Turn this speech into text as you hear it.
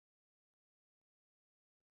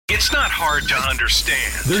It's not hard to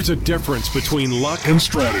understand. There's a difference between luck and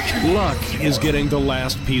strategy. Luck is getting the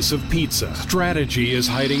last piece of pizza. Strategy is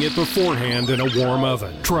hiding it beforehand in a warm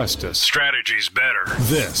oven. Trust us. Strategy's better.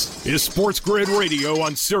 This is Sports Grid Radio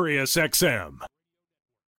on Sirius XM.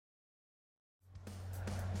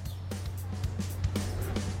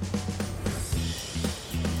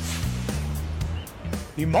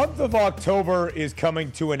 The month of October is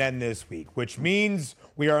coming to an end this week, which means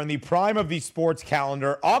we are in the prime of the sports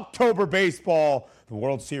calendar. October baseball. The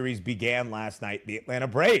World Series began last night. The Atlanta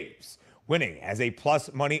Braves winning as a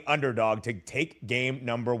plus money underdog to take game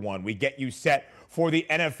number 1. We get you set for the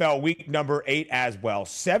NFL week number 8 as well.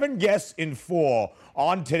 7 guests in full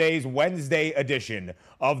on today's Wednesday edition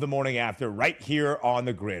of the Morning After right here on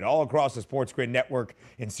the grid, all across the Sports Grid Network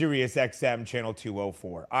and Sirius XM Channel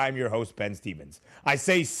 204. I'm your host, Ben Stevens. I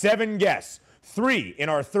say 7 guests, 3 in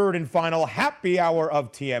our third and final happy hour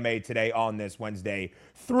of TMA today on this Wednesday,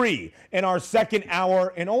 3 in our second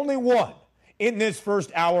hour, and only 1 in this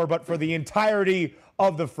first hour, but for the entirety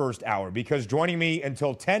of the first hour, because joining me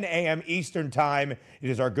until 10 a.m. Eastern Time, it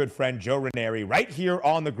is our good friend Joe Raineri right here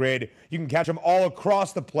on the grid. You can catch him all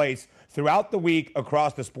across the place throughout the week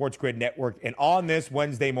across the Sports Grid Network and on this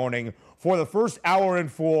Wednesday morning for the first hour in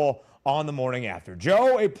full on the Morning After.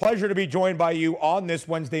 Joe, a pleasure to be joined by you on this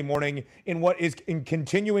Wednesday morning in what is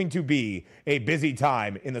continuing to be a busy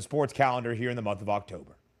time in the sports calendar here in the month of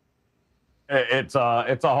October. It's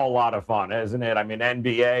a whole lot of fun, isn't it? I mean,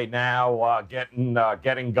 NBA now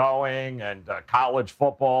getting going, and college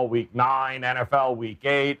football week 9, NFL week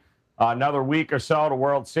 8. Another week or so, the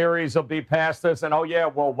World Series will be past us, and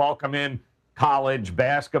we'll welcome in college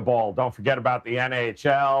basketball. Don't forget about the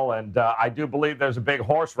NHL, and I do believe there's a big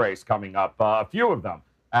horse race coming up. A few of them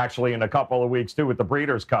actually in a couple of weeks too with the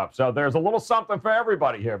Breeders' Cup. So there's a little something for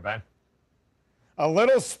everybody here, Ben. A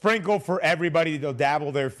little sprinkle for everybody to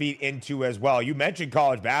dabble their feet into as well. You mentioned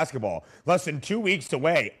college basketball. Less than 2 weeks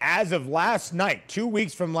away. As of last night, 2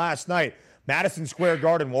 weeks from last night, Madison Square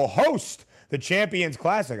Garden will host the Champions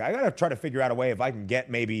Classic. I got to try to figure out a way if I can get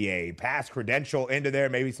maybe a pass credential into there,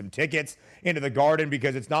 maybe some tickets into the Garden,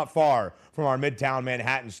 because it's not far from our Midtown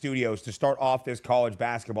Manhattan studios to start off this college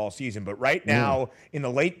basketball season. But right now, in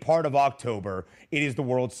the late part of October, it is the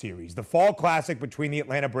World Series, the Fall Classic between the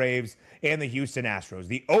Atlanta Braves and the Houston Astros.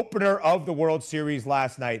 The opener of the World Series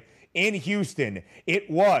last night in Houston, it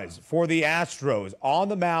was for the Astros. On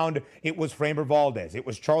the mound, it was Framber Valdez. It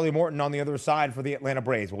was Charlie Morton on the other side for the Atlanta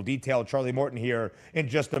Braves. We'll detail Charlie Morton here in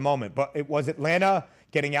just a moment. But it was Atlanta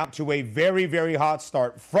getting out to a very, very hot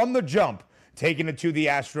start from the jump, taking it to the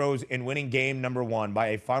Astros and winning game number 1 by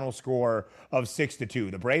a final score of 6-2.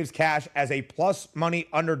 The Braves cash as a plus money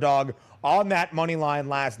underdog on that money line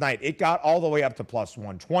last night. It got all the way up to plus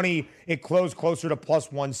 120. It closed closer to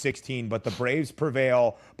plus 116, but the Braves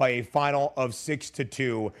prevail by a final of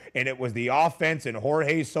 6-2. And it was the offense and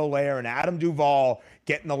Jorge Soler and Adam Duvall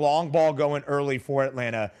getting the long ball going early for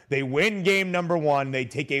Atlanta. They win game number 1. They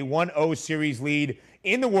take a 1-0 series lead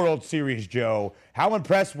in the World Series, Joe. How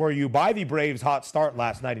impressed were you by the Braves' hot start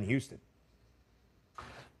last night in Houston?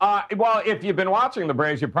 Well, if you've been watching the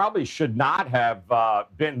Braves, you probably should not have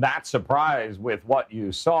been that surprised with what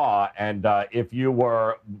you saw. And if you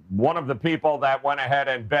were one of the people that went ahead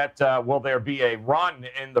and bet, will there be a run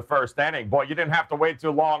in the first inning? Boy, you didn't have to wait too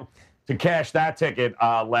long to cash that ticket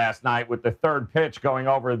last night with the third pitch going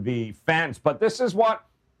over the fence. But this is what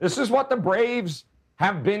the Braves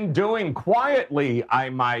have been doing quietly, I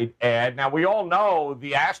might add. Now, we all know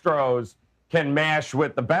the Astros can mash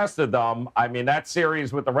with the best of them. I mean, that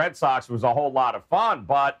series with the Red Sox was a whole lot of fun,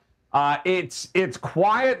 but it's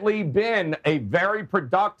quietly been a very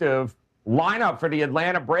productive lineup for the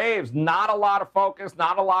Atlanta Braves. Not a lot of focus,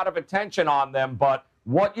 not a lot of attention on them, but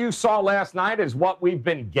what you saw last night is what we've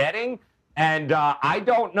been getting, and I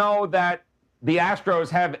don't know that the Astros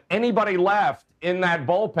have anybody left in that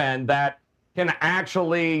bullpen that can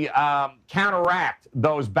actually counteract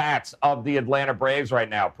those bats of the Atlanta Braves right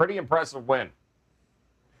now. Pretty impressive win.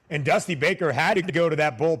 And Dusty Baker had to go to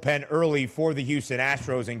that bullpen early for the Houston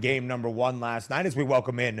Astros in game number 1 last night as we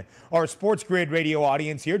welcome in our Sports Grid radio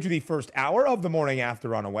audience here to the first hour of the Morning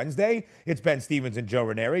After on a Wednesday. It's Ben Stevens and Joe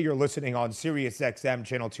Raineri. You're listening on Sirius XM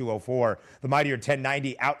Channel 204, the mightier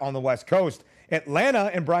 1090 out on the West Coast. Atlanta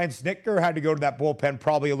and Brian Snitker had to go to that bullpen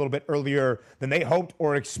probably a little bit earlier than they hoped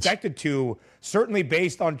or expected to, certainly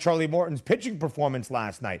based on Charlie Morton's pitching performance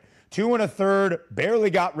last night. 2 1/3, barely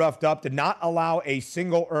got roughed up, did not allow a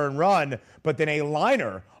single earned run, but then a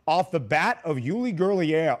liner off the bat of Yuli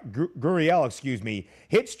Gurriel,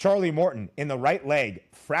 hits Charlie Morton in the right leg,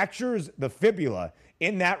 fractures the fibula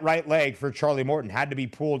in that right leg for Charlie Morton. Had to be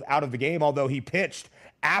pulled out of the game, although he pitched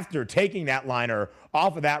after taking that liner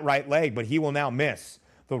off of that right leg, but he will now miss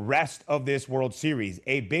the rest of this World Series.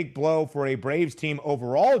 A big blow for a Braves team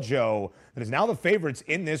overall, Joe, that is now the favorites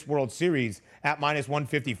in this World Series at minus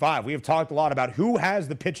 155. We have talked a lot about who has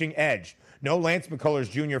the pitching edge. No Lance McCullers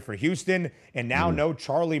Jr. for Houston, and now no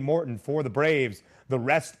Charlie Morton for the Braves the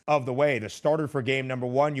rest of the way. The starter for game number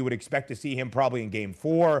 1, you would expect to see him probably in game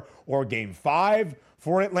 4 or game 5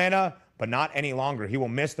 for Atlanta, but not any longer. He will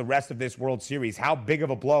miss the rest of this World Series. How big of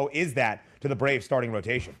a blow is that to the Braves starting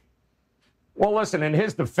rotation? Well, listen, in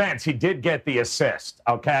his defense, he did get the assist,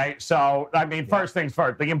 okay? So, I mean, first things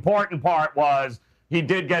first. The important part was he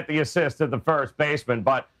did get the assist to the first baseman,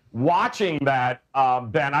 but watching that,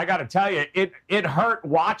 Ben, I got to tell you, it hurt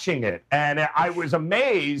watching it. And I was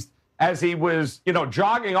amazed as he was,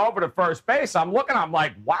 jogging over to first base. I'm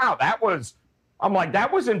like, wow, that was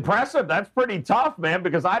impressive. That's pretty tough, man,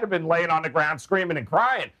 because I'd have been laying on the ground screaming and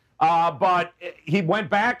crying. But he went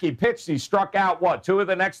back, he pitched, he struck out, 2 of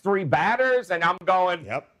the next 3 batters? And I'm going,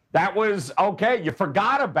 that was okay. You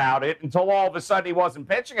forgot about it until all of a sudden he wasn't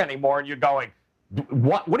pitching anymore. And you're going,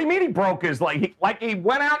 what do you mean he broke his leg? He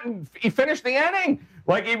went out and he finished the inning.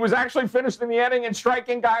 Like he was actually finishing the inning and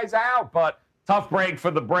striking guys out. But tough break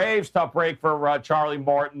for the Braves, tough break for Charlie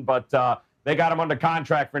Morton. But they got him under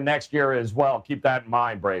contract for next year as well. Keep that in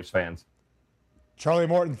mind, Braves fans. Charlie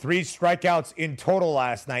Morton, 3 strikeouts in total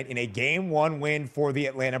last night in a Game 1 win for the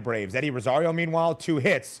Atlanta Braves. Eddie Rosario, meanwhile, 2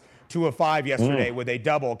 hits, 2 of 5 yesterday with a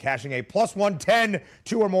double, cashing a plus 110,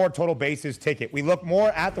 2 or more total bases ticket. We look more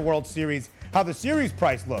at the World Series, how the series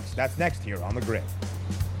price looks. That's next here on The Grid.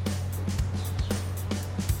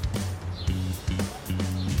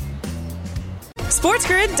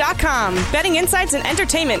 SportsGrid.com. Betting insights and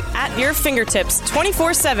entertainment at your fingertips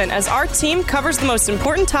 24/7 as our team covers the most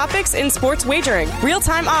important topics in sports wagering.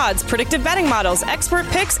 Real-time odds, predictive betting models, expert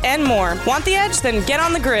picks, and more. Want the edge? Then get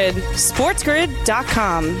on the grid.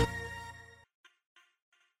 SportsGrid.com.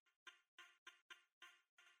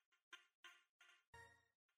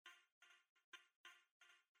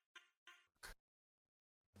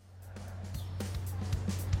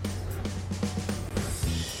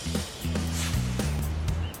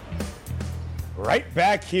 Right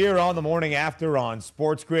back here on the morning after on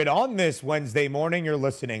Sports Grid. On this Wednesday morning, you're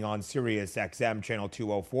listening on Sirius XM channel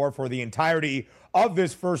 204 for the entirety of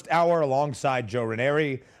this first hour alongside Joe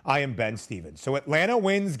Raineri. I am Ben Stevens. So Atlanta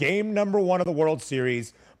wins game number 1 of the World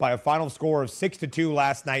Series by a final score of 6-2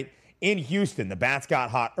 last night in Houston. The bats got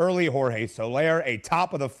hot early. Jorge Soler, a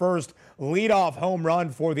top of the first leadoff home run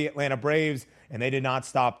for the Atlanta Braves. And they did not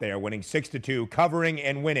stop there, winning 6-2, covering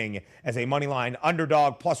and winning as a moneyline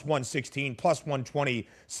underdog, plus 116, plus 120,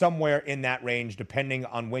 somewhere in that range, depending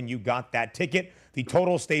on when you got that ticket. The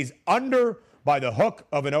total stays under by the hook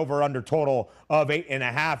of an over-under total of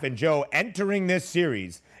 8.5. And Joe, entering this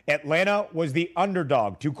series, Atlanta was the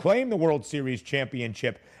underdog to claim the World Series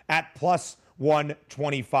championship at plus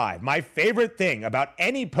 125. My favorite thing about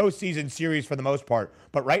any postseason series for the most part,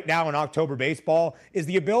 but right now in October baseball, is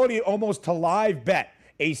the ability almost to live bet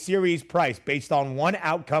a series price based on one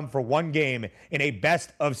outcome for one game in a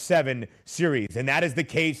best-of-7 series. And that is the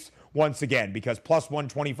case once again, because plus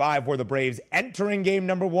 125 were the Braves entering game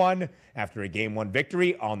number 1 after a game 1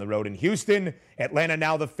 victory on the road in Houston. Atlanta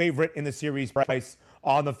now the favorite in the series price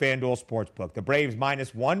on the FanDuel Sportsbook. The Braves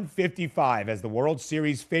minus 155 as the World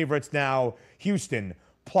Series favorites now. Houston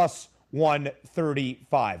plus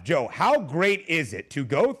 135. Joe, how great is it to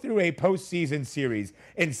go through a postseason series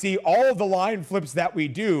and see all of the line flips that we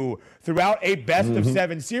do throughout a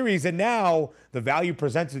best-of-7 series? And now the value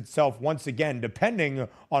presents itself once again, depending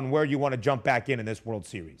on where you want to jump back in this World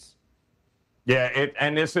Series. Yeah,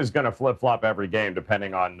 and this is going to flip-flop every game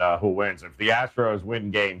depending on who wins. If the Astros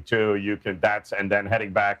win game 2, and then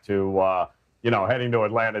heading back to, heading to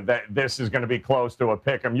Atlanta, this is going to be close to a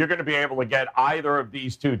pick 'em. You're going to be able to get either of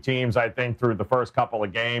these two teams, I think, through the first couple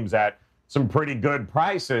of games at some pretty good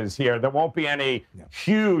prices here. There won't be any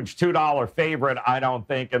huge $2 favorite, I don't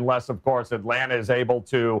think, unless, of course, Atlanta is able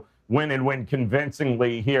to win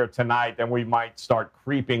convincingly here tonight. Then we might start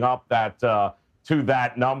creeping up that to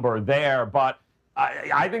that number there. But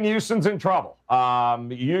I think Houston's in trouble.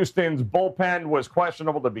 Houston's bullpen was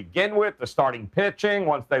questionable to begin with. The starting pitching,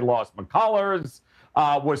 once they lost McCullers,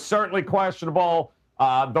 was certainly questionable.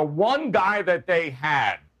 The one guy that they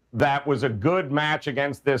had that was a good match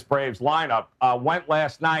against this Braves lineup went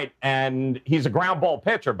last night, and he's a ground ball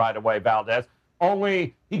pitcher, by the way, Valdez.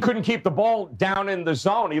 Only he couldn't keep the ball down in the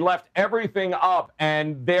zone. He left everything up,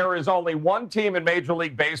 and there is only one team in Major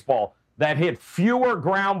League Baseball that hit fewer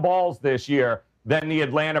ground balls this year than the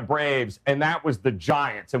Atlanta Braves, and that was the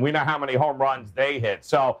Giants. And we know how many home runs they hit.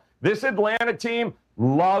 So this Atlanta team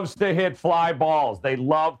loves to hit fly balls. They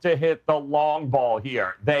love to hit the long ball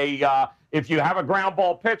here. If you have a ground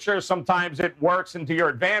ball pitcher, sometimes it works into your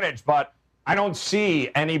advantage, but I don't see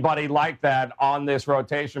anybody like that on this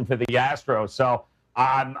rotation for the Astros. So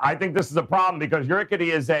I think this is a problem because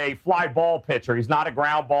Urquidy is a fly ball pitcher. He's not a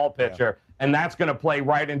ground ball pitcher, and that's going to play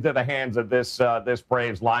right into the hands of this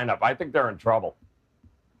Braves lineup. I think they're in trouble.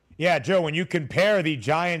 Yeah, Joe, when you compare the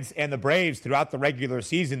Giants and the Braves throughout the regular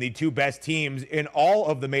season, the two best teams in all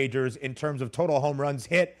of the majors in terms of total home runs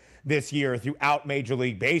hit this year throughout Major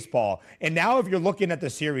League Baseball. And now if you're looking at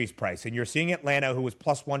the series price and you're seeing Atlanta, who was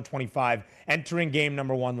plus 125 entering game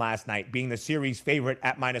number 1 last night, being the series favorite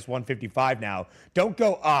at minus 155 now, don't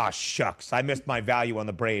go, shucks, I missed my value on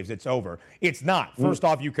the Braves. It's over. It's not. First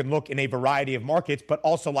off, you can look in a variety of markets, but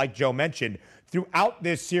also like Joe mentioned, throughout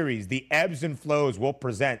this series, the ebbs and flows will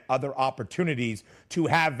present other opportunities to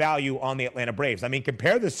have value on the Atlanta Braves. I mean,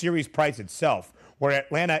 compare the series price itself, where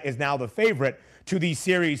Atlanta is now the favorite, to the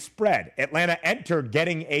series spread. Atlanta entered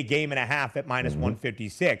getting a game and a half at minus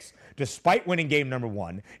 156. Despite winning game number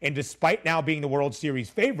 1, and despite now being the World Series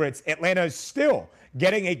favorites, Atlanta is still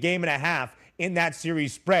getting a game and a half in that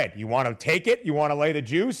series spread. You want to take it? You want to lay the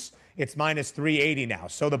juice? It's minus 380 now.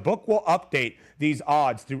 So the book will update these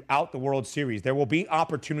odds throughout the World Series. There will be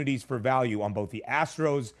opportunities for value on both the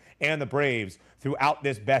Astros and the Braves throughout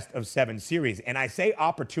this best of 7 series. And I say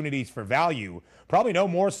opportunities for value, probably no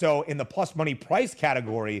more so in the plus money price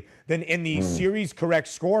category than in the series correct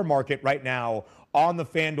score market right now on the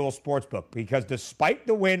FanDuel Sportsbook. Because despite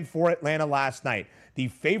the win for Atlanta last night, the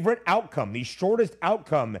favorite outcome, the shortest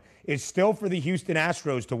outcome, is still for the Houston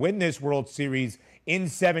Astros to win this World Series in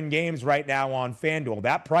 7 games right now on FanDuel.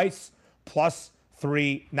 That price, plus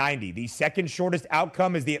 390. The second shortest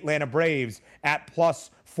outcome is the Atlanta Braves at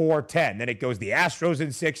plus 410. Then it goes the Astros in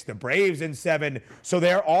 6, the Braves in 7. So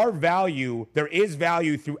there is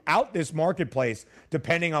value throughout this marketplace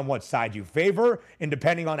depending on what side you favor and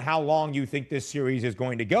depending on how long you think this series is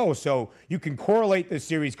going to go. So you can correlate the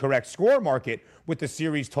series correct score market with the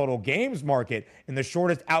series total games market, and the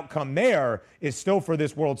shortest outcome there is still for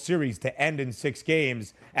this World Series to end in 6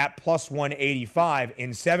 games at plus 185.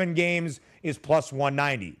 In 7 games is plus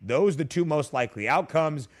 190. Those are the 2 most likely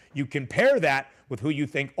outcomes. You compare that with who you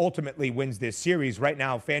think ultimately wins this series. Right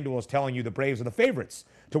now, FanDuel is telling you the Braves are the favorites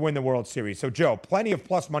to win the World Series. So, Joe, plenty of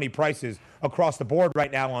plus money prices across the board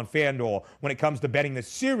right now on FanDuel when it comes to betting the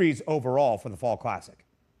series overall for the Fall Classic.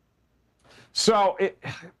 So,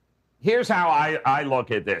 here's how I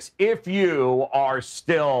look at this. If you are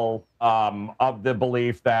still of the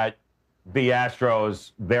belief that the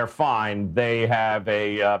Astros, they're fine, they have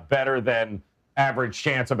a better than average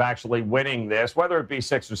chance of actually winning this, whether it be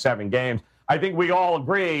 6 or 7 games, I think we all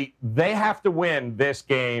agree they have to win this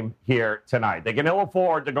game here tonight. They can ill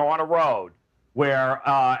afford to go on a road where,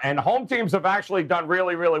 and home teams have actually done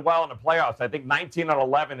really, really well in the playoffs. I think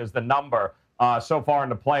 19-11 is the number so far in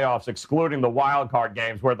the playoffs, excluding the wild card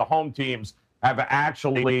games where the home teams have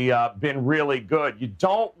actually been really good. You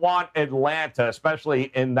don't want Atlanta,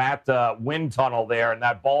 especially in that wind tunnel there in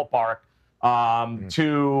that ballpark,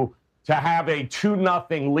 to have a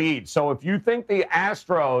 2-0 lead. So if you think the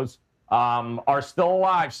Astros are still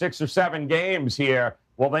alive 6 or 7 games here,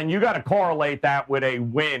 well, then you got to correlate that with a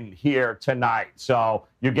win here tonight. So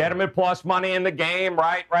you get them at plus money in the game,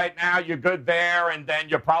 right? Right now, you're good there, and then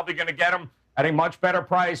you're probably going to get them at a much better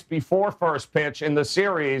price before first pitch in the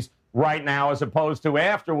series right now as opposed to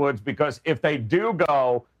afterwards, because if they do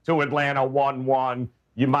go to Atlanta 1-1,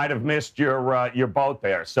 you might have missed your boat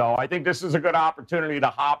there. So I think this is a good opportunity to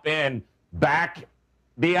hop in, back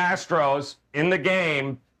the Astros in the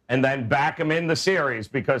game, and then back them in the series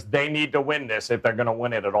because they need to win this if they're going to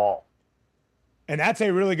win it at all. And that's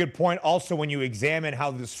a really good point also when you examine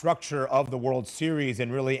how the structure of the World Series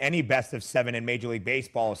and really any best of 7 in Major League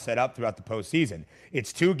Baseball is set up throughout the postseason.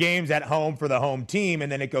 It's 2 games at home for the home team,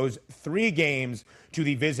 and then it goes 3 games to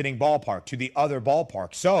the visiting ballpark, to the other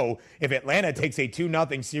ballpark. So if Atlanta takes a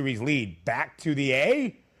 2-0 series lead back to the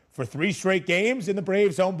A for 3 straight games in the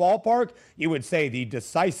Braves' home ballpark, you would say the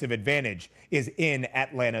decisive advantage is in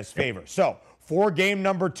Atlanta's favor. So for game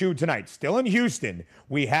number 2 tonight, still in Houston,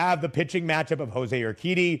 we have the pitching matchup of Jose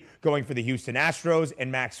Urquidy going for the Houston Astros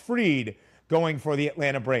and Max Fried going for the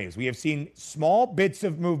Atlanta Braves. We have seen small bits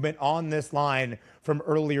of movement on this line from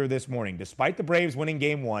earlier this morning. Despite the Braves winning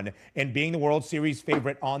game 1 and being the World Series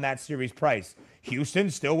favorite on that series price,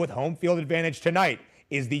 Houston, still with home field advantage tonight,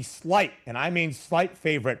 is the slight, and I mean slight,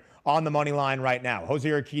 favorite on the money line right now. Jose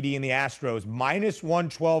Urquidy and the Astros, minus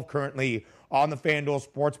 112 currently on the FanDuel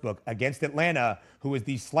Sportsbook against Atlanta, who is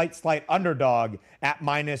the slight underdog at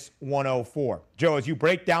minus 104. Joe, as you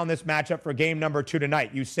break down this matchup for game number 2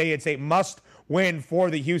 tonight, you say it's a must-win for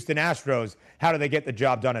the Houston Astros. How do they get the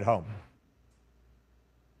job done at home?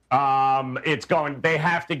 They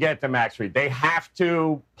have to get to Max Fried. They have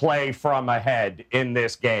to play from ahead in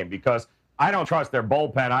this game because I don't trust their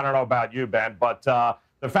bullpen. I don't know about you, Ben, but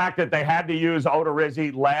the fact that they had to use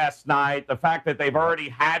Odorizzi last night, the fact that they've already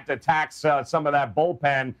had to tax some of that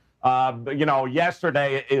bullpen,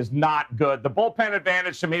 yesterday is not good. The bullpen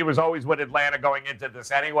advantage to me was always with Atlanta going into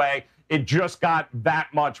this anyway. It just got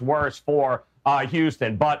that much worse for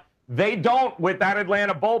Houston. But they don't with that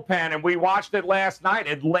Atlanta bullpen, and we watched it last night.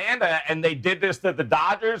 Atlanta, and they did this to the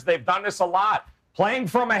Dodgers. They've done this a lot. Playing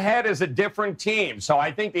from ahead is a different team. So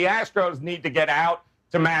I think the Astros need to get out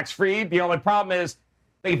to Max Fried. The only problem is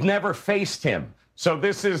they've never faced him. So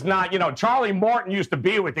this is not, Charlie Morton used to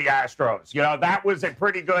be with the Astros. That was a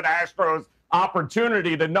pretty good Astros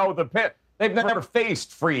opportunity to know the pit. They've never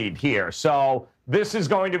faced Fried here. So this is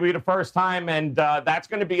going to be the first time, and that's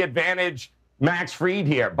going to be advantage Max Fried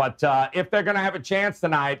here. But if they're going to have a chance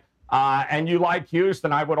tonight, and you like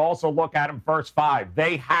Houston, I would also look at them first 5.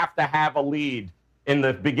 They have to have a lead in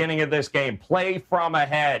the beginning of this game. Play from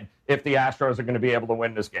ahead if the Astros are going to be able to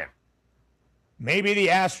win this game. Maybe the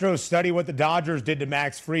Astros study what the Dodgers did to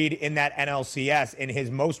Max Fried in that NLCS. In his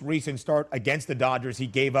most recent start against the Dodgers, he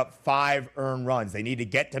gave up 5 earned runs. They need to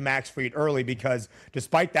get to Max Fried early because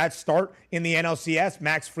despite that start in the NLCS,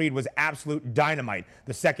 Max Fried was absolute dynamite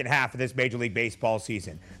the second half of this Major League Baseball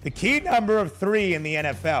season. The key number of 3 in the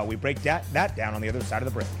NFL. We break that down on the other side of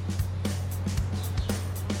the break.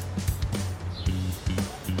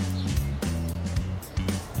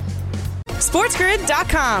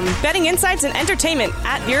 SportsGrid.com. Betting insights and entertainment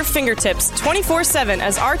at your fingertips 24/7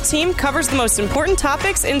 as our team covers the most important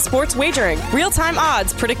topics in sports wagering. Real-time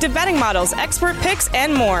odds, predictive betting models, expert picks,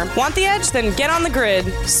 and more. Want the edge? Then get on the grid.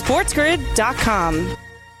 SportsGrid.com.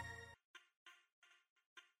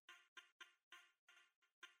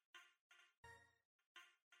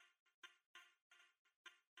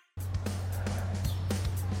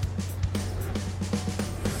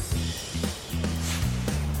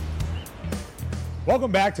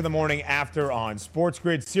 Welcome back to the Morning After on Sports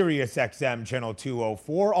Grid, Sirius XM Channel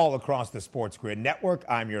 204, all across the Sports Grid network.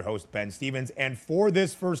 I'm your host, Ben Stevens, and for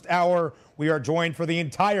this first hour, we are joined for the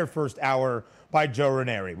entire first hour by Joe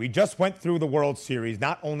Raineri. We just went through the World Series,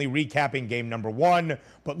 not only recapping game number 1,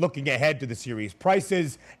 but looking ahead to the series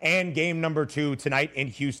prices and game number 2 tonight in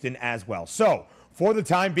Houston as well. So, for the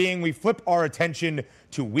time being, we flip our attention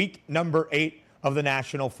to week number 8 of the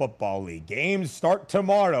National Football League. Games start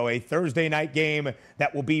tomorrow, a Thursday night game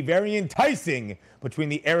that will be very enticing between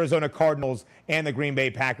the Arizona Cardinals and the Green Bay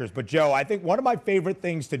Packers. But Joe, I think one of my favorite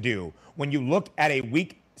things to do when you look at a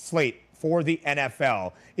week slate for the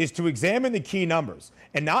NFL is to examine the key numbers.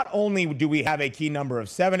 And not only do we have a key number of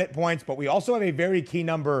 7 at points, but we also have a very key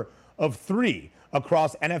number of 3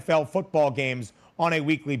 across NFL football games on a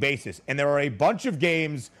weekly basis. And there are a bunch of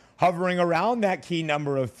games hovering around that key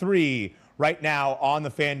number of 3 right now on the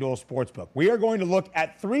FanDuel Sportsbook. We are going to look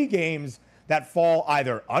at 3 games that fall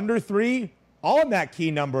either under 3 on that key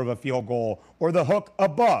number of a field goal or the hook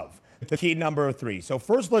above the key number of 3. So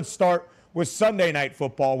first, let's start with Sunday Night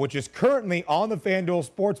Football, which is currently on the FanDuel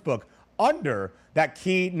Sportsbook under that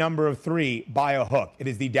key number of 3 by a hook. It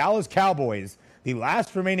is the Dallas Cowboys, the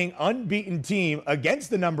last remaining unbeaten team against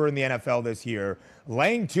the number in the NFL this year,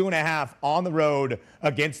 laying 2.5 on the road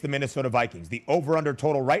against the Minnesota Vikings. The over-under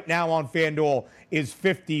total right now on FanDuel is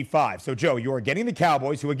 55. So, Joe, you are getting the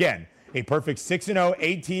Cowboys, who, again, a perfect 6-0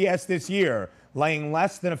 ATS this year, laying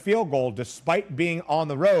less than a field goal despite being on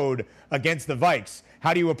the road against the Vikes.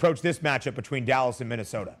 How do you approach this matchup between Dallas and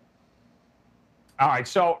Minnesota? All right,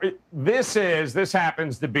 so this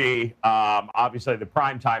happens to be obviously the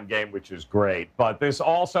primetime game, which is great, but this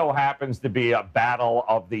also happens to be a battle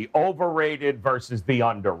of the overrated versus the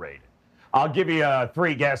underrated. I'll give you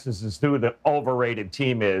 3 guesses as to who the overrated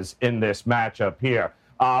team is in this matchup here.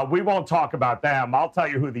 We won't talk about them. I'll tell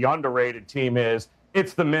you who the underrated team is.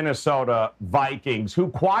 It's the Minnesota Vikings, who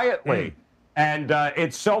quietly, and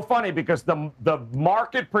it's so funny because the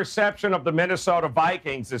market perception of the Minnesota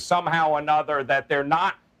Vikings is somehow or another that they're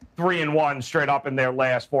not 3-1 straight up in their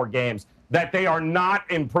last 4 games, that they are not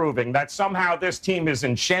improving, that somehow this team is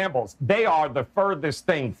in shambles. They are the furthest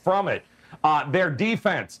thing from it. Their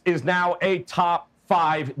defense is now a top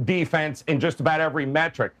 5 defense in just about every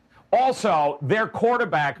metric. Also, their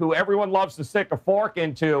quarterback, who everyone loves to stick a fork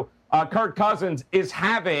into, Kirk Cousins, is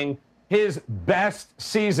having his best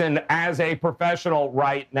season as a professional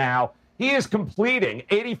right now. he is completing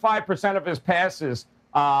 85% of his passes,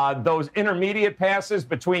 those intermediate passes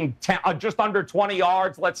between just under 20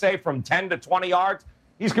 yards, let's say from 10 to 20 yards.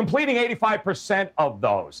 He's completing 85% of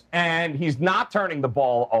those, and he's not turning the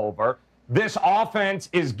ball over. This offense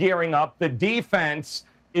is gearing up. The defense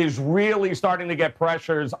is really starting to get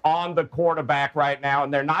pressures on the quarterback right now,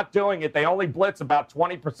 and they're not doing it. They only blitz about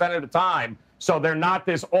 20% of the time, so they're not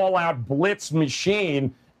this all-out blitz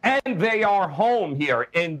machine, and they are home here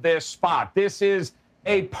in this spot. This is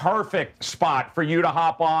a perfect spot for you to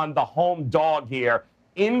hop on the home dog here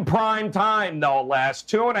in prime time, no less.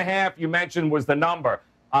 2.5, you mentioned, was the number.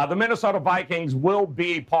 The Minnesota Vikings will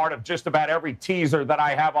be part of just about every teaser that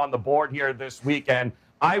I have on the board here this weekend.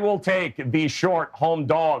 I will take the short home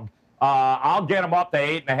dog. I'll get them up to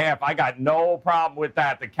 8.5. I got no problem with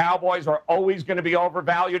that. The Cowboys are always going to be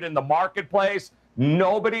overvalued in the marketplace.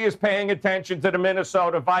 Nobody is paying attention to the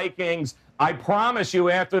Minnesota Vikings. I promise you,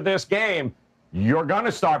 after this game, you're going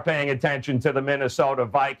to start paying attention to the Minnesota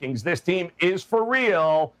Vikings. This team is for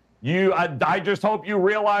real. I just hope you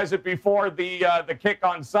realize it before the kick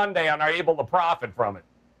on Sunday and are able to profit from it.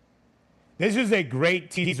 This is a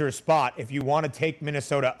great teaser spot if you want to take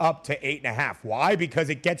Minnesota up to 8.5. Why? Because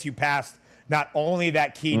it gets you past not only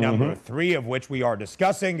that key number 3, of which we are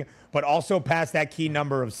discussing, but also past that key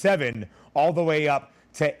number of 7, all the way up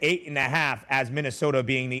to 8.5 as Minnesota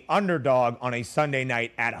being the underdog on a Sunday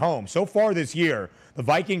night at home. So far this year, the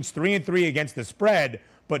Vikings 3-3 against the spread,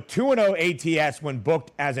 but 2-0 ATS when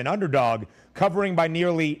booked as an underdog, covering by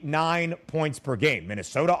nearly 9 points per game.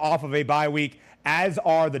 Minnesota off of a bye week, as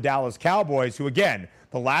are the Dallas Cowboys, who, again,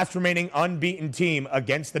 the last remaining unbeaten team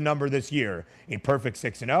against the number this year. A perfect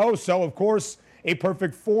 6-0, so, of course, a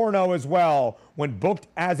perfect 4-0 as well when booked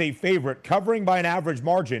as a favorite, covering by an average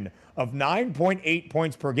margin of 9.8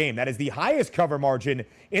 points per game. That is the highest cover margin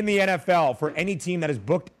in the NFL for any team that is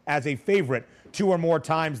booked as a favorite 2 or more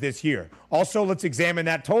times this year. Also, let's examine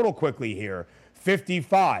that total quickly here.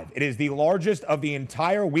 55. It is the largest of the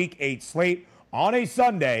entire Week 8 slate on a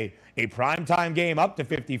Sunday, a primetime game up to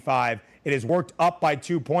 55. It is worked up by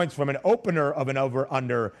 2 points from an opener of an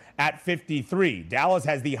over-under at 53. Dallas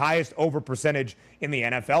has the highest over percentage in the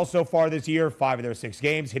NFL so far this year, 5 of their 6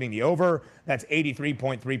 games hitting the over. That's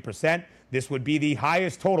 83.3%. This would be the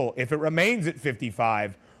highest total if it remains at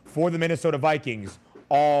 55 for the Minnesota Vikings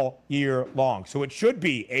all year long. So it should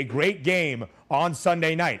be a great game on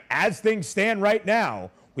Sunday night. As things stand right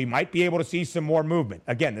now, we might be able to see some more movement.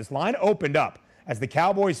 Again, this line opened up as the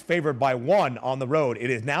Cowboys favored by 1 on the road. It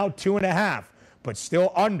is now 2.5, but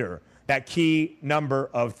still under that key number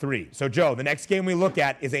of 3. So, Joe, the next game we look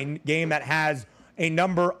at is a game that has a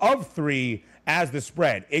number of 3 as the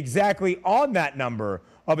spread, exactly on that number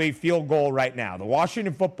of a field goal right now. The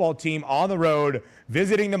Washington football team on the road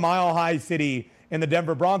visiting the Mile High City in the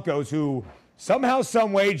Denver Broncos, who somehow,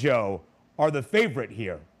 some way, Joe, are the favorite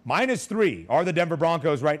here. -3 are the Denver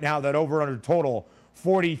Broncos right now, that over under total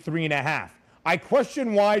 43.5. I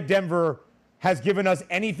question why Denver has given us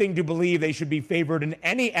anything to believe they should be favored in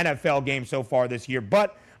any NFL game so far this year.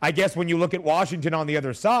 But I guess when you look at Washington on the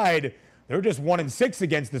other side, they're just 1-6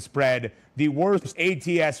 against the spread, the worst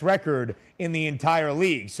ATS record in the entire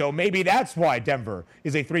league. So maybe that's why Denver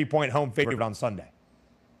is a 3-point home favorite on Sunday.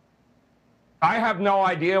 I have no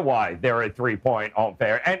idea why they're a 3-point home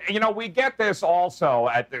favorite. And, you know, we get this also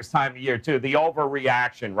at this time of year, too, the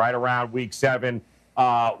overreaction right around Week 7,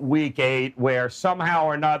 Week 8, where somehow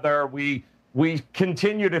or another we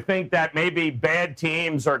continue to think that maybe bad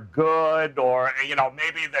teams are good, or, you know,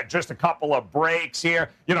 maybe they're just a couple of breaks here.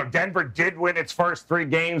 You know, Denver did win its first 3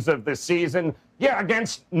 games of the season. Yeah,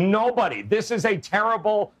 against nobody. This is a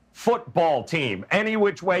terrible football team, any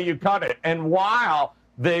which way you cut it. And while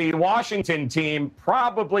the Washington team,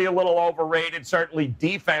 probably a little overrated, certainly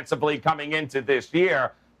defensively coming into this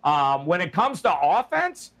year, when it comes to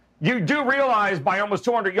offense, you do realize by almost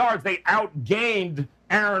 200 yards, they outgained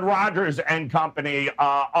Aaron Rodgers and company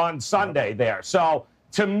on Sunday there. So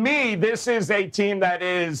to me, this is a team that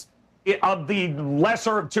is of the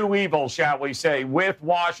lesser of two evils, shall we say, with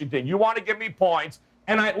Washington. You want to give me points.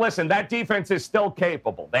 And listen, that defense is still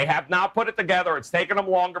capable. They have not put it together. It's taken them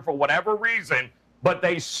longer for whatever reason, but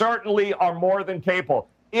they certainly are more than capable.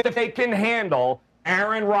 If they can handle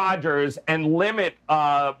Aaron Rodgers and limit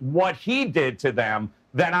what he did to them,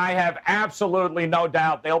 then I have absolutely no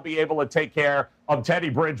doubt they'll be able to take care of Teddy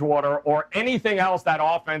Bridgewater or anything else that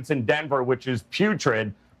offense in Denver, which is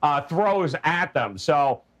putrid, throws at them.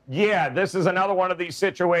 So, yeah, this is another one of these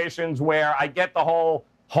situations where I get the whole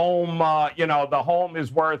home, the home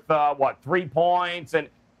is worth, 3 points? And,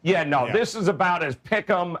 this is about as pick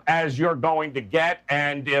 'em as you're going to get.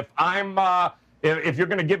 And if I'm If you're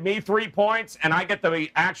going to give me 3 points and I get the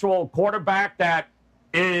actual quarterback that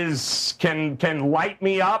can light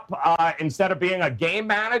me up instead of being a game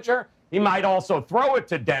manager, he might also throw it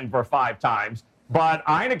to Denver 5 times. But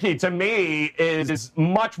Heineke, to me, is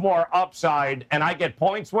much more upside, and I get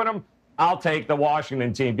points with him. I'll take the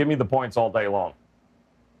Washington team. Give me the points all day long.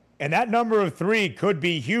 And that number of 3 could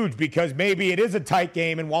be huge because maybe it is a tight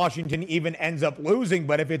game and Washington even ends up losing.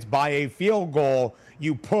 But if it's by a field goal,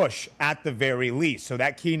 you push at the very least. So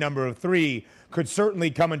that key number of 3 could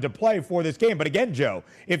certainly come into play for this game. But again, Joe,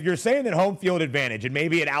 if you're saying that home field advantage and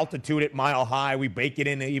maybe at altitude at Mile High, we bake it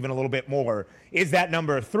in even a little bit more, is that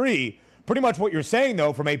number of 3. Pretty much what you're saying,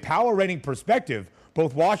 though, from a power rating perspective,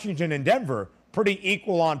 both Washington and Denver pretty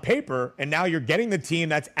equal on paper, and now you're getting the team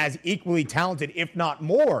that's as equally talented, if not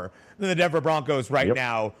more, than the Denver Broncos right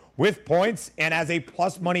now with points and as a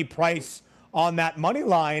plus money price on that money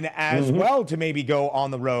line as well to maybe go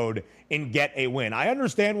on the road and get a win. I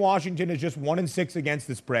understand Washington is just 1-6 against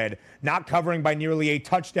the spread, not covering by nearly a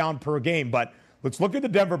touchdown per game, but let's look at the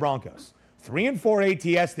Denver Broncos.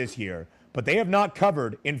 3-4 ATS this year, but they have not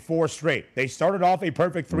covered in 4 straight. They started off a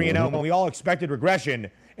perfect 3-0 when we all expected regression,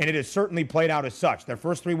 and it has certainly played out as such. Their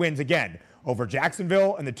first 3 wins, again, over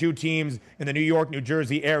Jacksonville and the 2 teams in the New York, New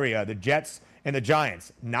Jersey area, the Jets and the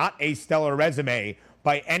Giants. Not a stellar resume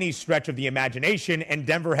by any stretch of the imagination, and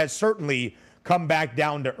Denver has certainly come back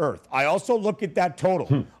down to earth. I also look at that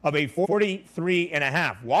total of a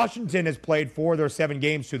 43.5. Washington has played 4 of their 7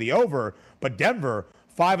 games to the over, but Denver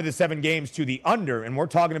 5 of the 7 games to the under, and we're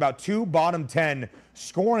talking about 2 bottom 10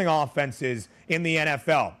 scoring offenses in the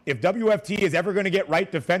NFL. If WFT is ever going to get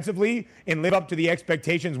right defensively and live up to the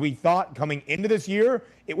expectations we thought coming into this year,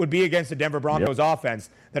 it would be against the Denver Broncos offense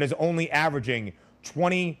that is only averaging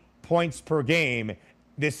 20 points per game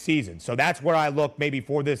this season. So that's where I look maybe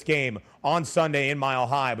for this game on Sunday in Mile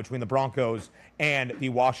High between the Broncos and the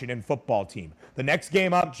Washington football team. The next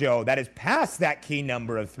game up, Joe, that is past that key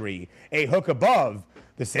number of 3, a hook above,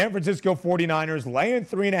 the San Francisco 49ers laying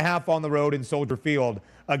 3.5 on the road in Soldier Field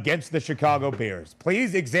against the Chicago Bears.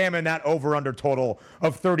 Please examine that over-under total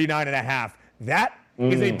of 39.5. That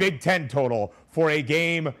is a Big Ten total for a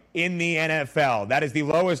game in the NFL. That is the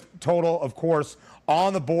lowest total, of course,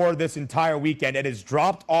 on the board this entire weekend. It has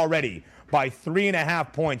dropped already by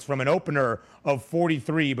 3.5 points from an opener of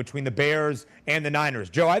 43 between the Bears and the Niners.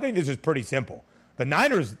 Joe, I think this is pretty simple. The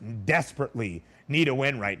Niners desperately need a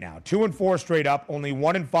win right now. 2-4 straight up, only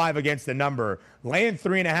 1-5 against the number. Laying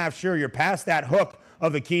 3.5, sure, you're past that hook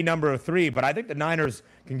of the key number of 3, but I think the Niners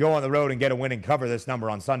can go on the road and get a win and cover this number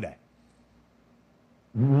on Sunday.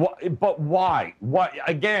 But why? What?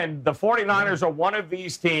 Again, the 49ers are one of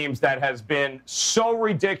these teams that has been so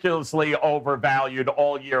ridiculously overvalued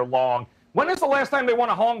all year long. When is the last time they won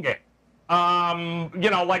a home game?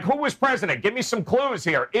 Like who was president? Give me some clues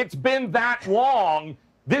here. It's been that long.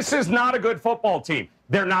 This is not a good football team.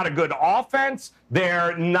 They're not a good offense.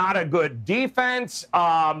 They're not a good defense.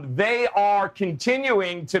 They are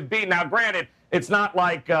continuing to be. Now, granted, it's not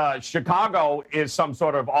like Chicago is some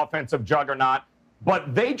sort of offensive juggernaut,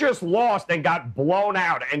 but they just lost and got blown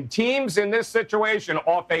out. And teams in this situation,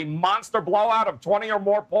 off a monster blowout of 20 or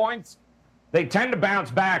more points, they tend to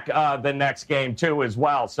bounce back the next game, too, as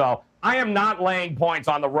well. So I am not laying points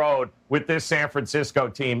on the road with this San Francisco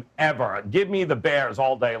team ever. Give me the Bears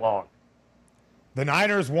all day long. The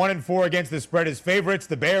Niners 1-4 against the spread as favorites.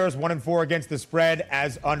 The Bears 1-4 against the spread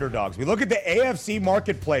as underdogs. We look at the AFC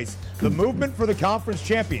marketplace, the movement for the conference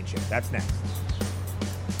championship. That's next.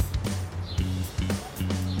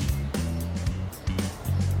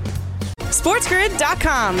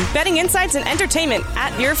 SportsGrid.com. Betting insights and entertainment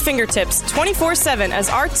at your fingertips 24/7 as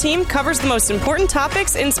our team covers the most important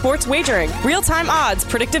topics in sports wagering. Real-time odds,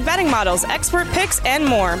 predictive betting models, expert picks, and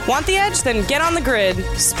more. Want the edge? Then get on the grid.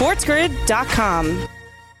 SportsGrid.com.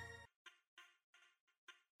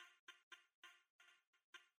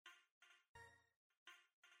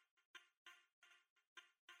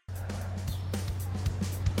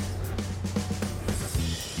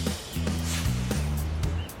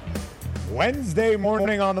 Wednesday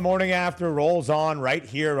morning on the morning after rolls on right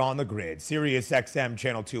here on the grid. Sirius XM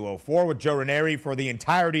Channel 204 with Joe Raineri for the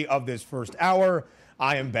entirety of this first hour.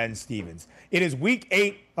 I am Ben Stevens. It is week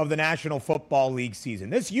 8 of the National Football League season.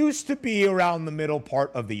 This used to be around the middle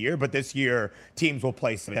part of the year, but this year teams will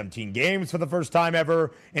play 17 games for the first time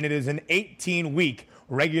ever, and it is an 18-week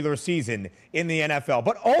regular season in the NFL,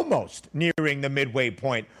 but almost nearing the midway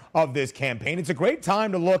point of this campaign. It's a great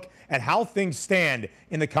time to look at how things stand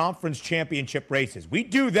in the conference championship races. We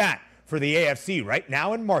do that for the AFC right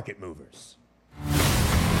now in Market Movers.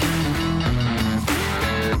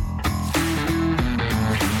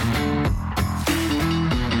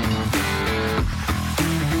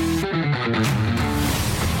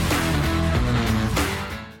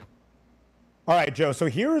 right, Joe. So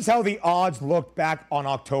here's how the odds looked back on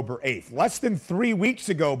October 8th. Less than 3 weeks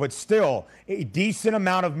ago, but still a decent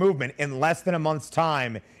amount of movement in less than a month's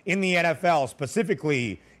time in the NFL,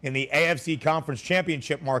 specifically in the AFC Conference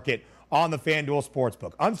Championship market on the FanDuel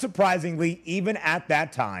Sportsbook. Unsurprisingly, even at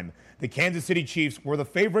that time, the Kansas City Chiefs were the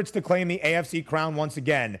favorites to claim the AFC crown once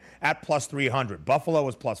again at plus 300. Buffalo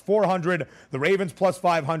was plus 400, the Ravens plus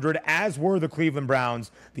 500, as were the Cleveland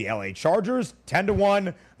Browns, the LA Chargers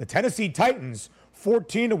 10-1, the Tennessee Titans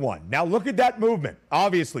 14-1. Now look at that movement.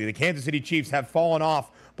 Obviously, the Kansas City Chiefs have fallen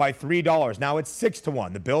off by $3. Now it's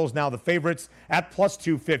 6-1. The Bills now the favorites at plus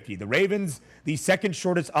 250. The Ravens, the second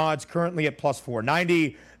shortest odds, currently at plus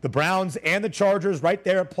 490. The Browns and the Chargers right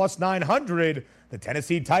there at plus 900. The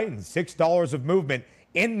Tennessee Titans, $6 of movement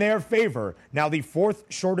in their favor. Now the fourth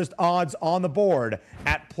shortest odds on the board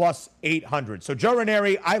at plus 800. So Joe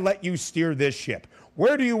Raineri, I let you steer this ship.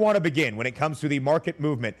 Where do you want to begin when it comes to the market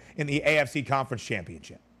movement in the AFC Conference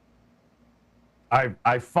Championship?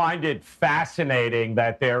 I find it fascinating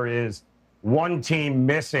that there is one team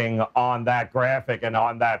missing on that graphic and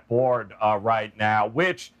on that board right now,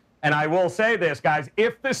 which, and I will say this, guys,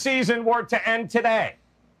 if the season were to end today,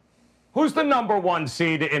 who's the number one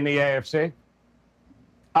seed in the AFC?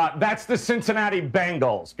 That's the Cincinnati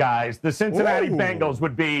Bengals, guys. The Cincinnati Bengals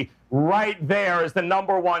would be right there as the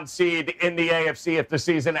number one seed in the AFC if the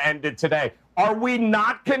season ended today. Are we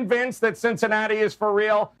not convinced that Cincinnati is for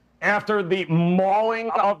real after the mauling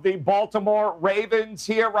of the Baltimore Ravens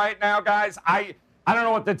here right now, guys? I don't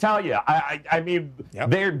know what to tell you. I mean,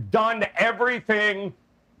 They've done everything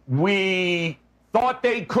we thought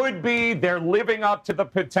they could be. They're living up to the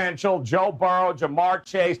potential. Joe Burrow, Jamar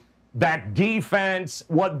Chase, that defense,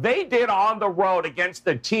 what they did on the road against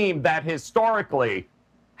a team that historically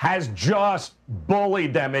has just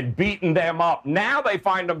bullied them and beaten them up. Now they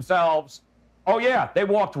find themselves, they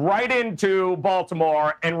walked right into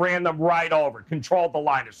Baltimore and ran them right over, controlled the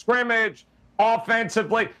line of scrimmage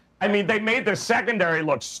offensively. I mean, they made the secondary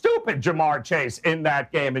look stupid, Jamar Chase, in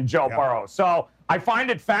that game, and Joe Burrow. So I find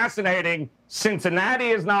it fascinating. Cincinnati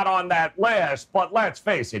is not on that list, but let's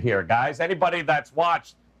face it here, guys. Anybody that's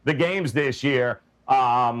watched the games this year,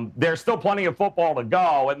 there's still plenty of football to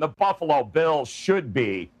go, and the Buffalo Bills should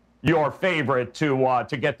be your favorite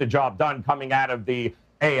to get the job done coming out of the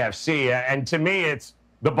AFC. And to me, it's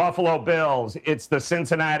the Buffalo Bills. It's the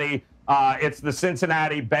Cincinnati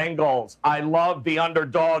Bengals. I love the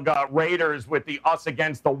underdog Raiders with the us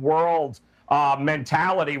against the world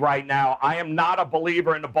mentality right now. I am not a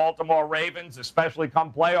believer in the Baltimore Ravens, especially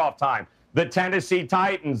come playoff time. The Tennessee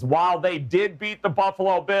Titans, while they did beat the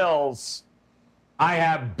Buffalo Bills, I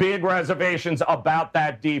have big reservations about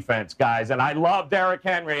that defense, guys. And I love Derrick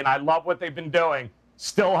Henry, and I love what they've been doing.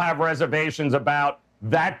 Still have reservations about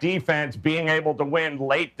that defense being able to win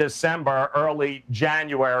late December, early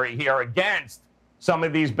January here against some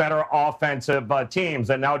of these better offensive teams.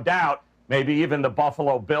 And no doubt, maybe even the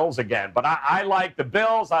Buffalo Bills again. But I like the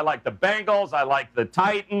Bills. I like the Bengals. I like the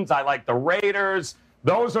Titans. I like the Raiders.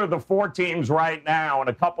 Those are the four teams right now, and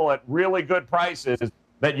a couple at really good prices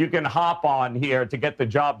that you can hop on here to get the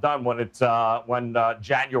job done when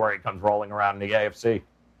January comes rolling around in the AFC.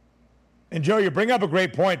 And Joe, you bring up a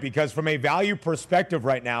great point, because from a value perspective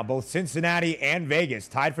right now, both Cincinnati and Vegas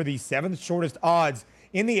tied for the seventh shortest odds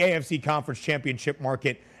in the AFC Conference Championship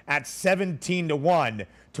market at 17-1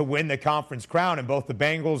 to win the conference crown. And both the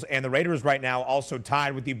Bengals and the Raiders right now also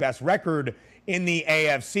tied with the best record in the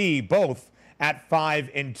AFC, both at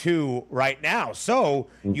 5-2 right now. So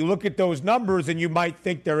you look at those numbers and you might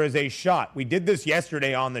think there is a shot. We did this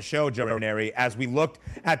yesterday on the show, Joe Raineri, as we looked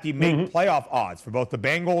at the make playoff odds for both the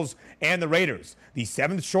Bengals and the Raiders. The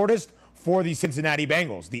seventh shortest for the Cincinnati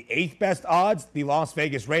Bengals. The eighth best odds, the Las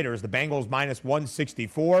Vegas Raiders. The Bengals minus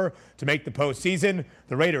 164 to make the postseason.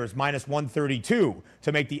 The Raiders minus 132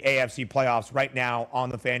 to make the AFC playoffs right now on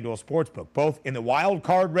the FanDuel Sportsbook. Both in the wild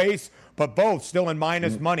card race, but both still in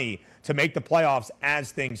minus money to make the playoffs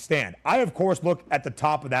as things stand. I, of course, look at the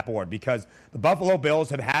top of that board because the Buffalo Bills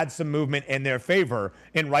have had some movement in their favor,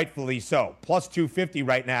 and rightfully so. Plus 250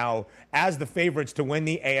 right now as the favorites to win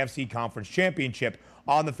the AFC Conference Championship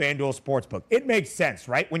on the FanDuel Sportsbook. It makes sense,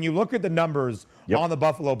 right? When you look at the numbers on the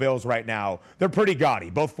Buffalo Bills right now, they're pretty gaudy.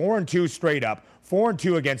 Both 4-2 straight up,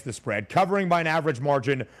 4-2 against the spread, covering by an average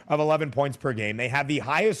margin of 11 points per game. They have the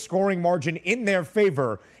highest scoring margin in their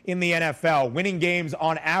favor in the NFL, winning games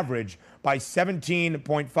on average by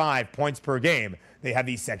 17.5 points per game. They have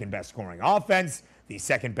the second best scoring offense, the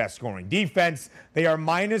second best scoring defense. They are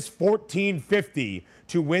minus 1450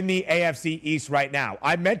 to win the AFC East right now.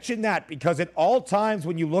 I mention that because at all times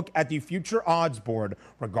when you look at the future odds board,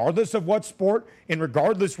 regardless of what sport and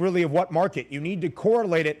regardless really of what market, you need to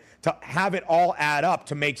correlate it to have it all add up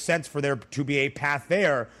to make sense for there to be a path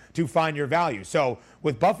there to find your value. So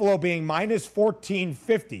with Buffalo being minus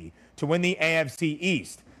 1450 to win the AFC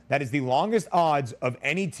East, that is the longest odds of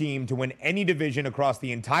any team to win any division across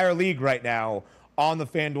the entire league right now on the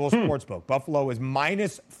FanDuel Sportsbook. Buffalo is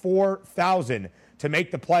minus 4,000 to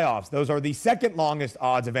make the playoffs. Those are the second longest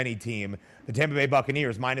odds of any team. The Tampa Bay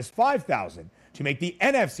Buccaneers minus 5,000 to make the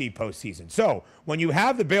NFC postseason. So when you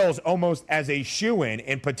have the Bills almost as a shoo-in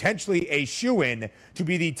and potentially a shoo-in to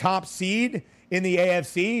be the top seed in the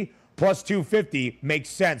AFC, plus 250 makes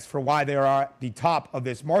sense for why they are at the top of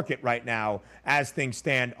this market right now as things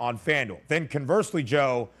stand on FanDuel. Then conversely,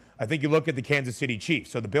 Joe, I think you look at the Kansas City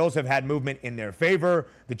Chiefs. So the Bills have had movement in their favor.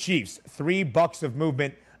 The Chiefs, $3 of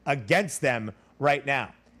movement against them right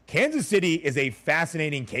now. Kansas City is a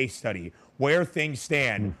fascinating case study where things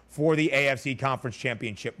stand for the AFC Conference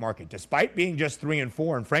Championship market. Despite being just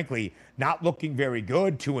 3-4 and frankly not looking very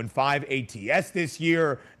good, 2-5 ATS this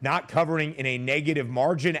year, not covering in a negative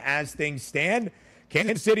margin as things stand,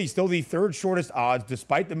 Kansas City still the third shortest odds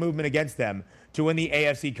despite the movement against them to win the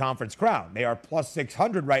AFC Conference crown. They are plus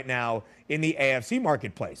 600 right now in the AFC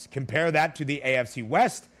marketplace. Compare that to the AFC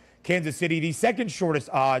West. Kansas City, the second shortest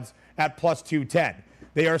odds at plus 210.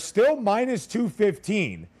 They are still minus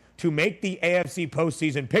 215 to make the AFC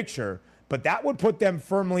postseason picture, but that would put them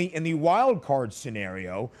firmly in the wild card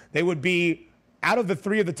scenario. They would be out of the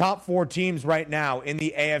three of the top four teams right now in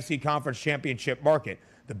the AFC Conference Championship market.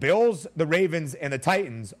 The Bills, the Ravens, and the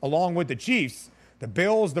Titans, along with the Chiefs, the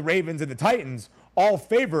Bills, the Ravens, and the Titans, all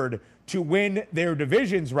favored to win their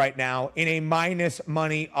divisions right now in a minus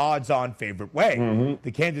money odds-on favorite way.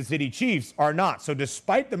 The Kansas City Chiefs are not. So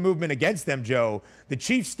despite the movement against them, Joe, the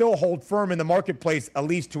Chiefs still hold firm in the marketplace, at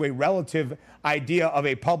least to a relative idea of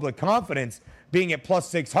a public confidence, being at plus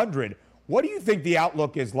 600. What do you think the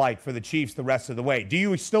outlook is like for the Chiefs the rest of the way? Do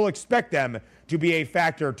you still expect them to be a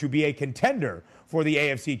factor, to be a contender for the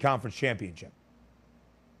AFC Conference Championship?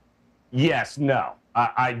 Yes, no,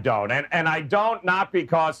 I don't. And I don't not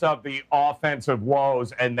because of the offensive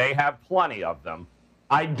woes, and they have plenty of them.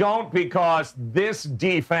 I don't because this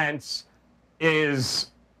defense is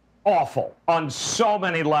awful on so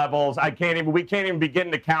many levels. We can't even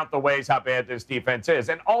begin to count the ways how bad this defense is.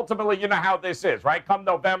 And ultimately, you know how this is, right? Come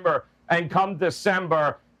November and come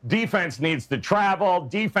December, defense needs to travel.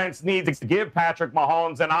 Defense needs to give Patrick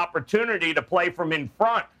Mahomes an opportunity to play from in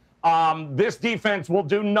front. This defense will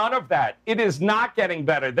do none of that. It is not getting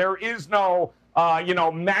better. There is no,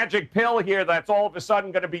 magic pill here that's all of a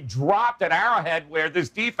sudden going to be dropped at Arrowhead where this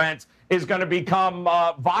defense is going to become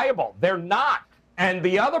viable. They're not. And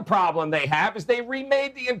the other problem they have is they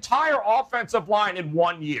remade the entire offensive line in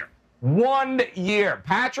 1 year. 1 year.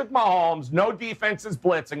 Patrick Mahomes, no defense is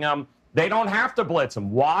blitzing him. They don't have to blitz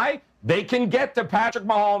him. Why? They can get to Patrick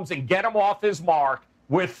Mahomes and get him off his mark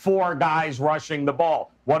with four guys rushing the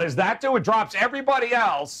ball. What does that do? It drops everybody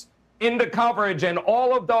else into coverage, and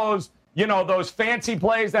all of those, those fancy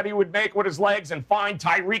plays that he would make with his legs and find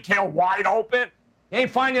Tyreek Hill wide open. He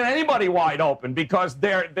ain't finding anybody wide open because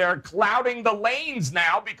they're clouding the lanes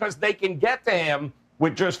now because they can get to him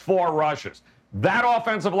with just four rushes. That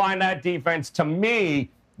offensive line, that defense, to me,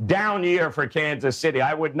 down year for Kansas City.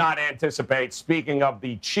 I would not anticipate, speaking of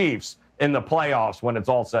the Chiefs, in the playoffs when it's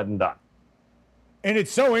all said and done. And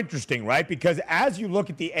it's so interesting, right? Because as you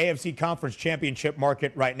look at the AFC Conference Championship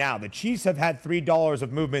market right now, the Chiefs have had $3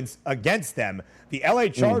 of movements against them. The LA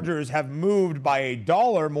Chargers have moved by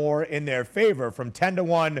 $1 more in their favor from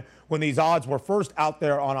 10-1 when these odds were first out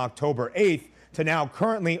there on October 8th to now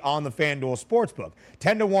currently on the FanDuel Sportsbook.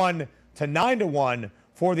 10-1 to 9-1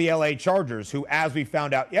 for the LA Chargers, who, as we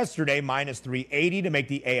found out yesterday, minus 380 to make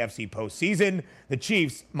the AFC postseason. The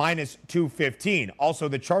Chiefs, minus 215. Also,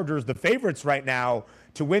 the Chargers, the favorites right now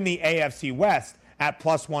to win the AFC West at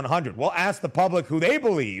plus 100. We'll ask the public who they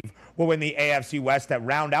believe will win the AFC West that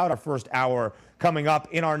round out our first hour coming up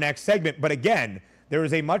in our next segment. But again, there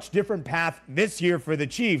is a much different path this year for the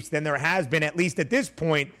Chiefs than there has been, at least at this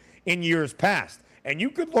point, in years past. And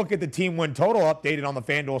you could look at the team win total updated on the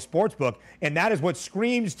FanDuel Sportsbook, and that is what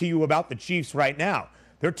screams to you about the Chiefs right now.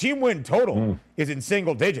 Their team win total is in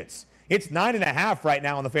single digits. It's 9.5 right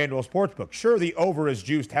now on the FanDuel Sportsbook. Sure, the over is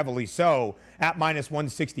juiced heavily so at minus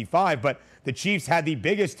 165, but the Chiefs had the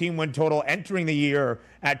biggest team win total entering the year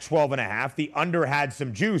at 12.5. The under had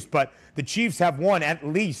some juice, but the Chiefs have won at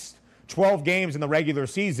least 12 games in the regular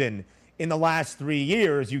season in the last 3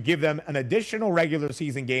 years. You give them an additional regular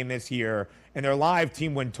season game this year, and their live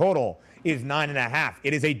team win total is 9.5.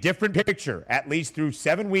 It is a different picture, at least through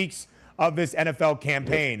 7 weeks of this NFL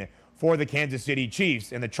campaign for the Kansas City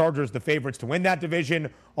Chiefs. And the Chargers, the favorites to win that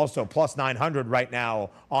division, also plus 900 right now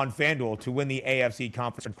on FanDuel to win the AFC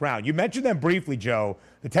Conference crown. You mentioned them briefly, Joe.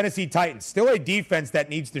 The Tennessee Titans, still a defense that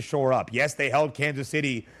needs to shore up. Yes, they held Kansas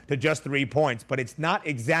City to just 3 points, but it's not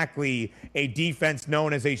exactly a defense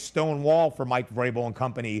known as a stone wall for Mike Vrabel and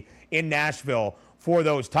company in Nashville for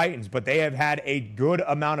those Titans, but they have had a good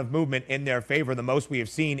amount of movement in their favor, the most we have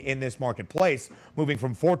seen in this marketplace, moving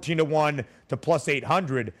from 14-1 to plus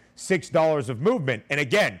 800, $6 of movement. And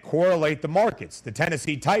again, correlate the markets. The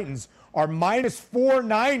Tennessee Titans are minus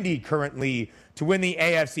 490 currently to win the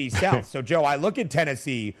AFC South. So, Joe, I look at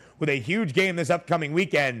Tennessee with a huge game this upcoming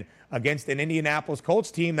weekend against an Indianapolis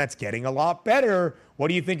Colts team that's getting a lot better. What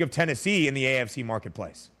do you think of Tennessee in the AFC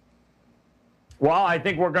marketplace? Well, I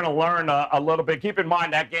think we're going to learn a little bit. Keep in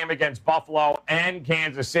mind that game against Buffalo and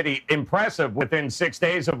Kansas City, impressive within 6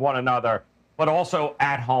 days of one another, but also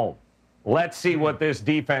at home. Let's see what this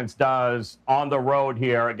defense does on the road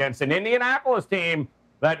here against an Indianapolis team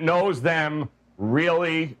that knows them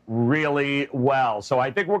really, really well. So I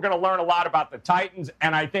think we're going to learn a lot about the Titans,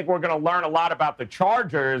 and I think we're going to learn a lot about the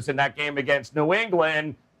Chargers in that game against New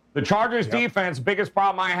England. The Chargers defense, biggest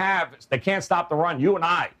problem I have is they can't stop the run. You and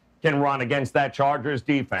I can run against that Chargers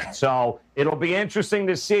defense. So it'll be interesting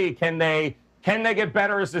to see, can they get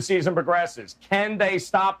better as the season progresses? Can they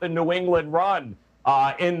stop the New England run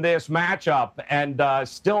in this matchup and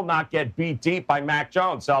still not get beat deep by Mac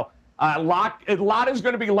Jones? So a lot is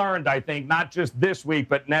going to be learned, I think, not just this week,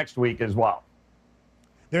 but next week as well.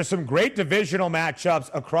 There's some great divisional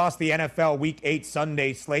matchups across the NFL Week 8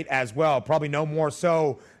 Sunday slate as well. Probably no more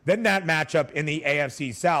so than that matchup in the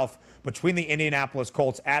AFC South between the Indianapolis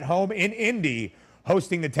Colts at home in Indy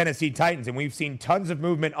hosting the Tennessee Titans. And we've seen tons of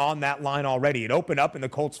movement on that line already. It opened up in the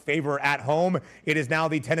Colts' favor at home. It is now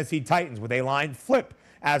the Tennessee Titans with a line flip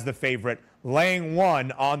as the favorite, laying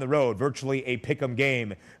 1 on the road. Virtually a pick'em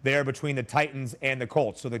game there between the Titans and the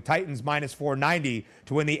Colts. So the Titans minus 490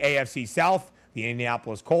 to win the AFC South. The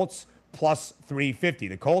Indianapolis Colts plus 350.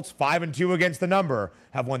 The Colts, 5-2 against the number,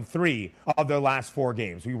 have won 3 of their last 4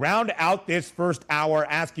 games. We round out this first hour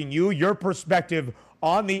asking you your perspective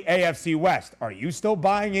on the AFC West. Are you still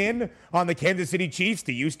buying in on the Kansas City Chiefs?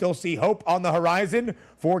 Do you still see hope on the horizon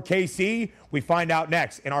for KC? We find out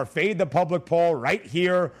next in our Fade the Public poll right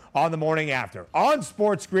here on the morning after on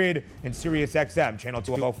Sports Grid and Sirius XM channel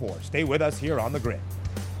 204. Stay with us here on the Grid.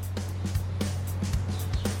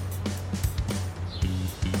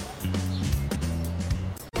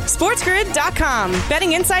 SportsGrid.com.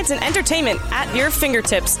 Betting insights and entertainment at your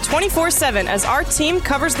fingertips 24/7 as our team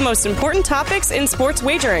covers the most important topics in sports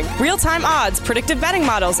wagering. Real-time odds, predictive betting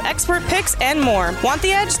models, expert picks, and more. Want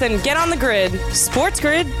the edge? Then get on the grid.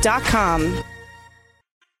 SportsGrid.com.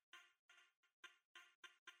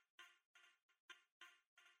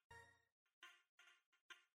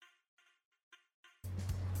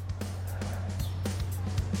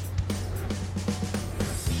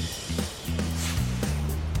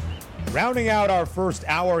 Rounding out our first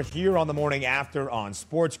hour here on the morning after on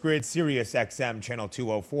Sports Grid, Sirius XM channel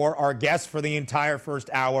 204. Our guest for the entire first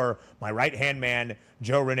hour, my right-hand man,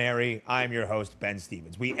 Joe Raineri. I'm your host, Ben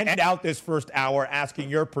Stevens. We end out this first hour asking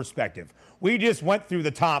your perspective. We just went through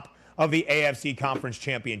the top of the AFC Conference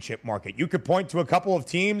Championship market. You could point to a couple of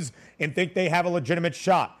teams and think they have a legitimate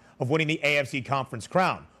shot of winning the AFC Conference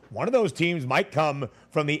crown. One of those teams might come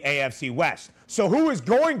from the AFC West. So who is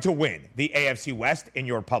going to win the AFC West, in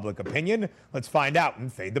your public opinion? Let's find out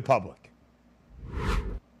and Fade the Public.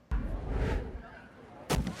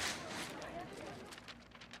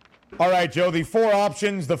 All right, Joe, the 4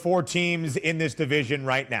 options, the 4 teams in this division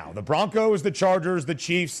right now. The Broncos, the Chargers, the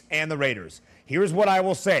Chiefs, and the Raiders. Here's what I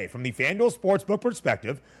will say. From the FanDuel Sportsbook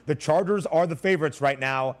perspective, the Chargers are the favorites right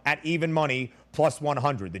now at even money, plus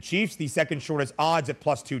 100. The Chiefs, the second shortest odds at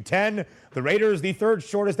plus 210. The Raiders, the third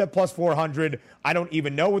shortest at plus 400. I don't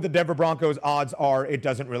even know what the Denver Broncos odds are. It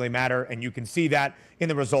doesn't really matter. And you can see that in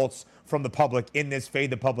the results from the public in this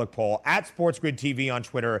Fade the Public poll at SportsGrid TV on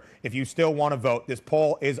Twitter. If you still want to vote, this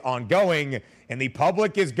poll is ongoing. And the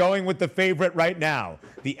public is going with the favorite right now.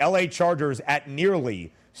 The LA Chargers at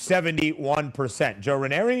nearly 71%. Joe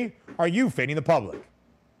Raineri, are you fading the public?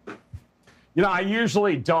 You know, I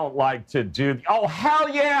usually don't like to do oh, hell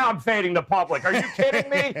yeah, I'm fading the public. Are you kidding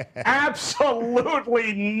me?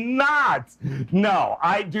 Absolutely not. No,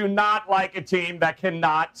 I do not like a team that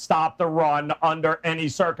cannot stop the run under any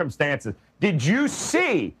circumstances. Did you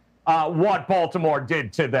see what Baltimore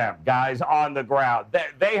did to them, guys, on the ground.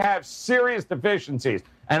 They have serious deficiencies.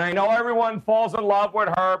 And I know everyone falls in love with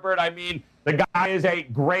Herbert. I mean, the guy is a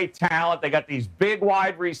great talent. They got these big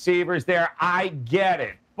wide receivers there. I get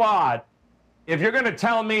it. But if you're going to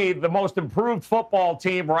tell me the most improved football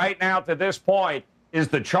team right now to this point is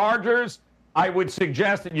the Chargers, I would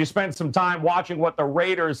suggest that you spend some time watching what the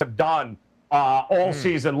Raiders have done all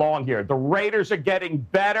season long here. The Raiders are getting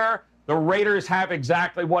better. The Raiders have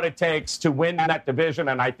exactly what it takes to win that division,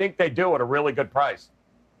 and I think they do at a really good price.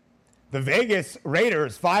 The Vegas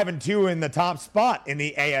Raiders, 5-2 in the top spot in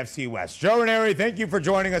the AFC West. Joe Raineri, thank you for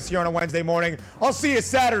joining us here on a Wednesday morning. I'll see you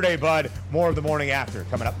Saturday, bud. More of the morning after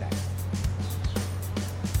coming up next.